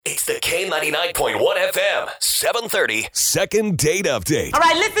K99.1 FM, 730. Second date update. All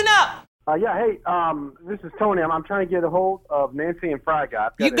right, listen up. This is Tony. I'm trying to get a hold of Nancy and Fry Guy.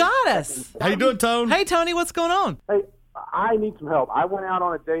 You got us. How you doing, Tone? Hey, Tony, what's going on? Hey, I need some help. I went out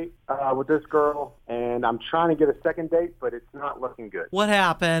on a date with this girl, and I'm trying to get a second date, but it's not looking good. What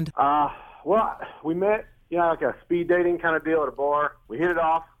happened? Well, we met, like a speed dating kind of deal at a bar. We hit it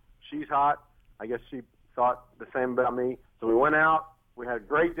off. She's hot. I guess she thought the same about me. So we went out. We had a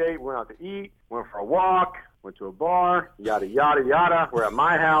great date. We went out to eat, went for a walk, went to a bar, yada, yada, yada. We're at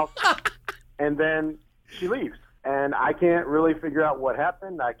my house. And then she leaves. And I can't really figure out what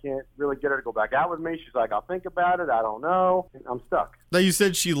happened. I can't really get her to go back out with me. She's like, I'll think about it. I don't know. I'm stuck. Now, you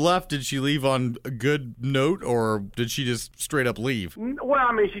said she left. Did she leave on a good note, or did she just straight up leave? Well,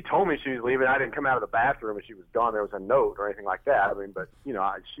 she told me she was leaving. I didn't come out of the bathroom and she was gone. There was a note or anything like that. But,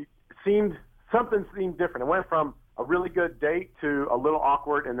 something seemed different. It went from a really good date to a little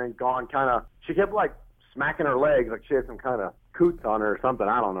awkward and then gone she kept smacking her legs like she had some kind of coots on her or something.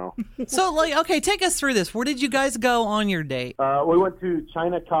 I don't know. So, take us through this. Where did you guys go on your date? We went to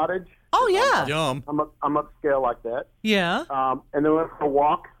China Cottage. Oh, yeah. Yum. I'm upscale like that. Yeah. And then we went for a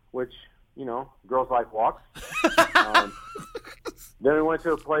walk, which, girls like walks. Then we went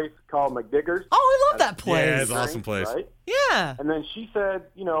to a place called McDiggers. Oh, I love that place. Yeah, it's an awesome place. Right? Yeah. And then she said,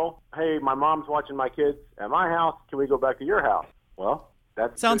 hey, my mom's watching my kids at my house. Can we go back to your house? Well,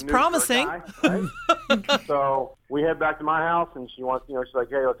 that sounds promising. Guy, right? So we head back to my house, and she wants, she's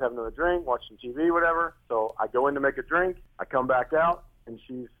like, hey, let's have another drink, watch some TV, whatever. So I go in to make a drink. I come back out, and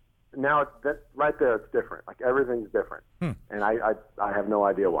that right there, it's different. Everything's different. And I have no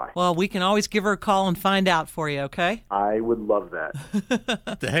idea why. Well, we can always give her a call and find out for you, okay? I would love that.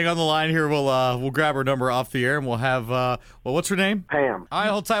 Hang on the line here. We'll grab her number off the air, and we'll have, what's her name? Pam. All right,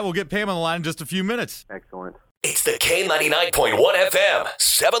 hold tight. We'll get Pam on the line in just a few minutes. Excellent. It's the K99.1 FM,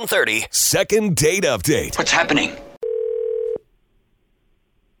 730. Second date update. What's happening?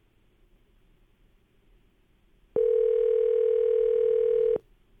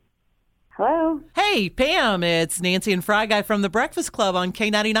 Hello. Hey, Pam, it's Nancy and Fry Guy from the Breakfast Club on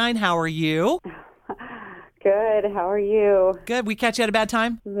K99. How are you? Good. How are you? Good. We catch you at a bad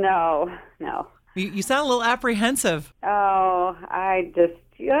time? No. You sound a little apprehensive. Oh, I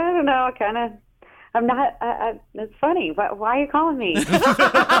don't know, I'm not, it's funny. Why are you calling me?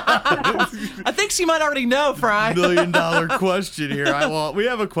 I think she might already know, Fry. $1 million question here. We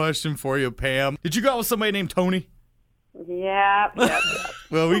have a question for you, Pam. Did you go out with somebody named Tony? Yep.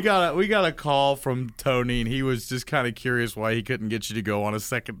 Well, we got a call from Tony, and he was just kind of curious why he couldn't get you to go on a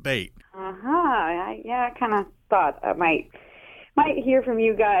second date. I kind of thought I might hear from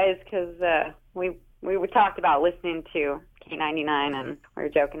you guys because we talked about listening to K99 and we were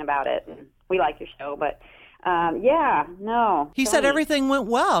joking about it. And we like your show, but no. He said everything went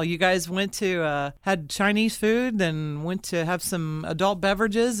well. You guys went to had Chinese food, then went to have some adult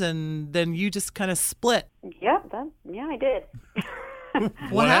beverages, and then you just kind of split. Yep. I did.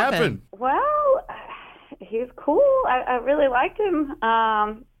 What happened? Well, he was cool. I really liked him.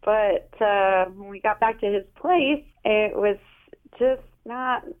 But when we got back to his place, it was just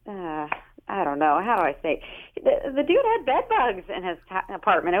not. I don't know. How do I say? The dude had bed bugs in his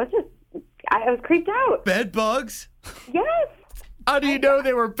apartment. It was just. I was creeped out. Bed bugs? Yes. How do you know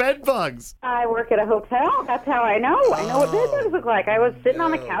they were bed bugs? I work at a hotel. That's how I know. I know what bed bugs look like. I was sitting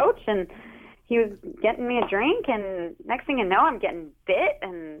on the couch, and he was getting me a drink, and next thing you know, I'm getting bit,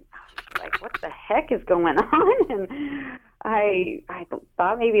 and I was like, what the heck is going on? And I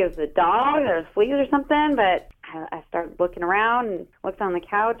thought maybe it was a dog or fleas or something, but I started looking around and looked on the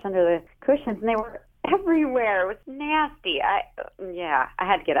couch under the cushions, and they were everywhere. It was nasty. I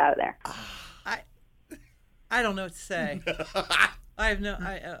had to get out of there. I don't know what to say. I have no.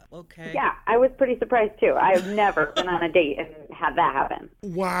 Okay. Yeah, I was pretty surprised too. I've never been on a date and had that happen.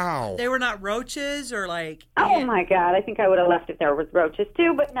 Wow. They were not roaches or Oh my God! I think I would have left if there was roaches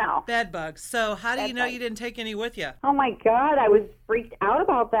too, but no. Bed bugs. So how do you know you didn't take any with you? Oh my God! I was freaked out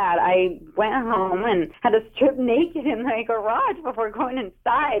about that. I went home and had to strip naked in the garage before going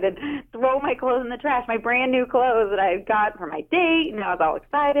inside and throw my clothes in the trash. My brand new clothes that I got for my date, and I was all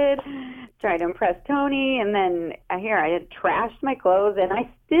excited, trying to impress Tony, and then I had trashed my clothes, and I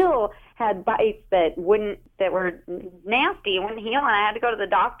still had bites that were nasty, wouldn't heal, and I had to go to the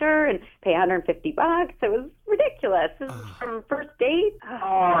doctor and pay $150. It was ridiculous. This is from first date.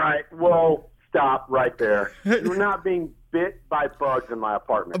 All right, well, stop right there. You're not being bit by bugs in my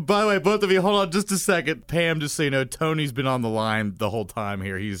apartment. By the way, both of you, hold on just a second. Pam, just so you know, Tony's been on the line the whole time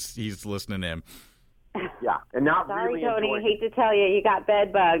here. He's listening in. Yeah, and not Sorry, really Tony. enjoying Hate to tell you, you got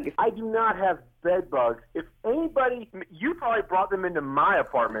bed bugs. I do not have bed bugs. If anybody, you probably brought them into my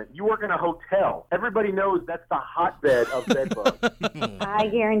apartment. You work in a hotel. Everybody knows that's the hotbed of bed bugs. I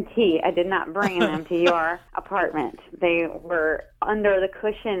guarantee I did not bring them to your apartment. They were under the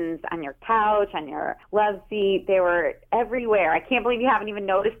cushions, on your couch, on your love seat. They were everywhere. I can't believe you haven't even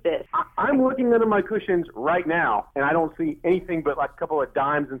noticed this. I'm looking under my cushions right now, and I don't see anything but like a couple of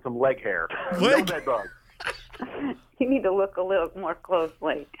dimes and some leg hair. No bed bugs. You need to look a little more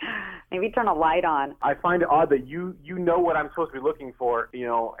closely. Maybe turn a light on. I find it odd that you know what I'm supposed to be looking for,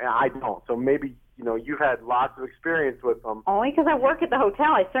 and I don't. So maybe, you've had lots of experience with them. Only because I work at the hotel.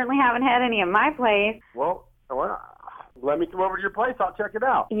 I certainly haven't had any at my place. Well, let me come over to your place. I'll check it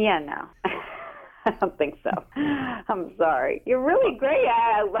out. Yeah, no. I don't think so. I'm sorry. You're really great.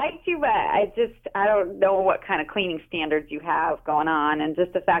 I liked you, but I don't know what kind of cleaning standards you have going on, and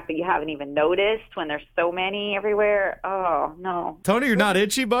just the fact that you haven't even noticed when there's so many everywhere. Oh, no. Tony, you're not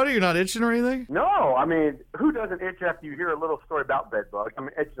itchy, buddy? You're not itching or anything? No, I mean, who doesn't itch after you hear a little story about bed bugs? I'm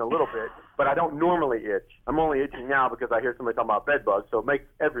itching a little bit, but I don't normally itch. I'm only itching now because I hear somebody talking about bed bugs, so it makes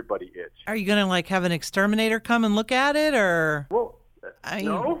everybody itch. Are you going to have an exterminator come and look at it, or? Well,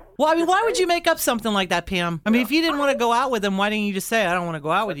 no. Well, why would you make up something like that, Pam? I mean, if you didn't want to go out with them, why didn't you just say, I don't want to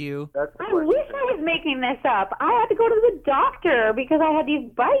go out with you? That's the I question. wish I was making this up. I had to go to the doctor because I had these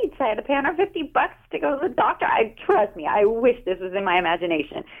bites. I had to pay $150 to go to the doctor. Trust me, I wish this was in my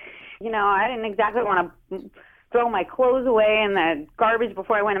imagination. I didn't exactly want to throw my clothes away in the garbage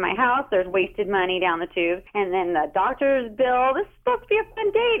before I went to my house. There's wasted money down the tube. And then the doctor's bill. This is supposed to be a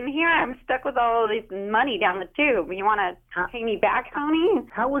fun date, and here I'm stuck with all this money down the tube. You want to pay me back, Tony?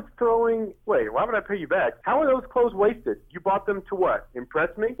 Why would I pay you back? How are those clothes wasted? You bought them to what? Impress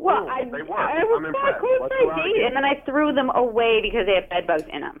me? Well, they work. I was I'm impressed. close What's for wrong a with date, you? and then I threw them away because they had bed bugs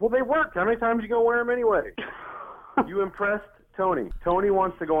in them. Well, they worked. How many times are you going to wear them anyway? You impressed Tony. Tony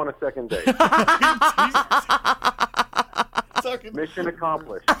wants to go on a second date. Mission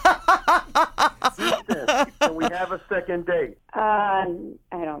accomplished. Can we have a second date? I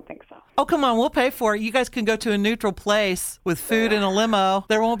don't think so. Oh, come on. We'll pay for it. You guys can go to a neutral place with food and a limo.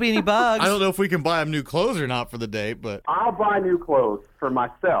 There won't be any bugs. I don't know if we can buy them new clothes or not for the date, but I'll buy new clothes for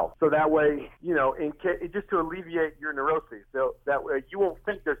myself. So that way, just to alleviate your neuroses. So that way you won't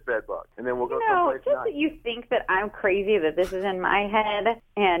think there's bed bugs. And then we'll go someplace just nice. that you think that I'm crazy, that this is in my head,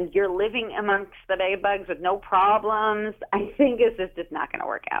 and you're living amongst the bed bugs with no problems. I think this is just not going to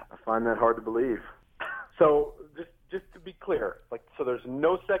work out. I find that hard to believe. So just to be clear, so there's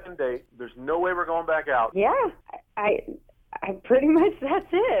no second date. There's no way we're going back out. Yeah, I pretty much, that's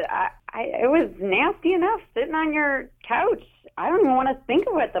it. It was nasty enough sitting on your couch. I don't even want to think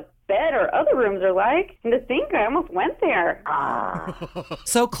of what the bed or other rooms are like. And to think I almost went there.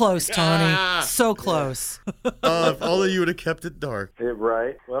 So close, Tony. So close. if only you would have kept it dark. Yeah,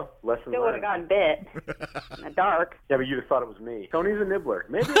 right. Well, lesson Still would have learned. gotten bit in the dark. Yeah, but you'd have thought it was me. Tony's a nibbler.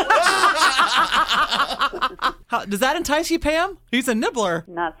 Maybe it was. Does that entice you, Pam? He's a nibbler.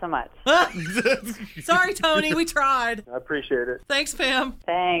 Not so much. Sorry, Tony. We tried. I appreciate it. Thanks, Pam.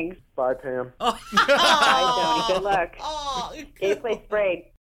 Thanks. Bye, Pam. Bye, Tony. Good luck. Oh, Get your place sprayed.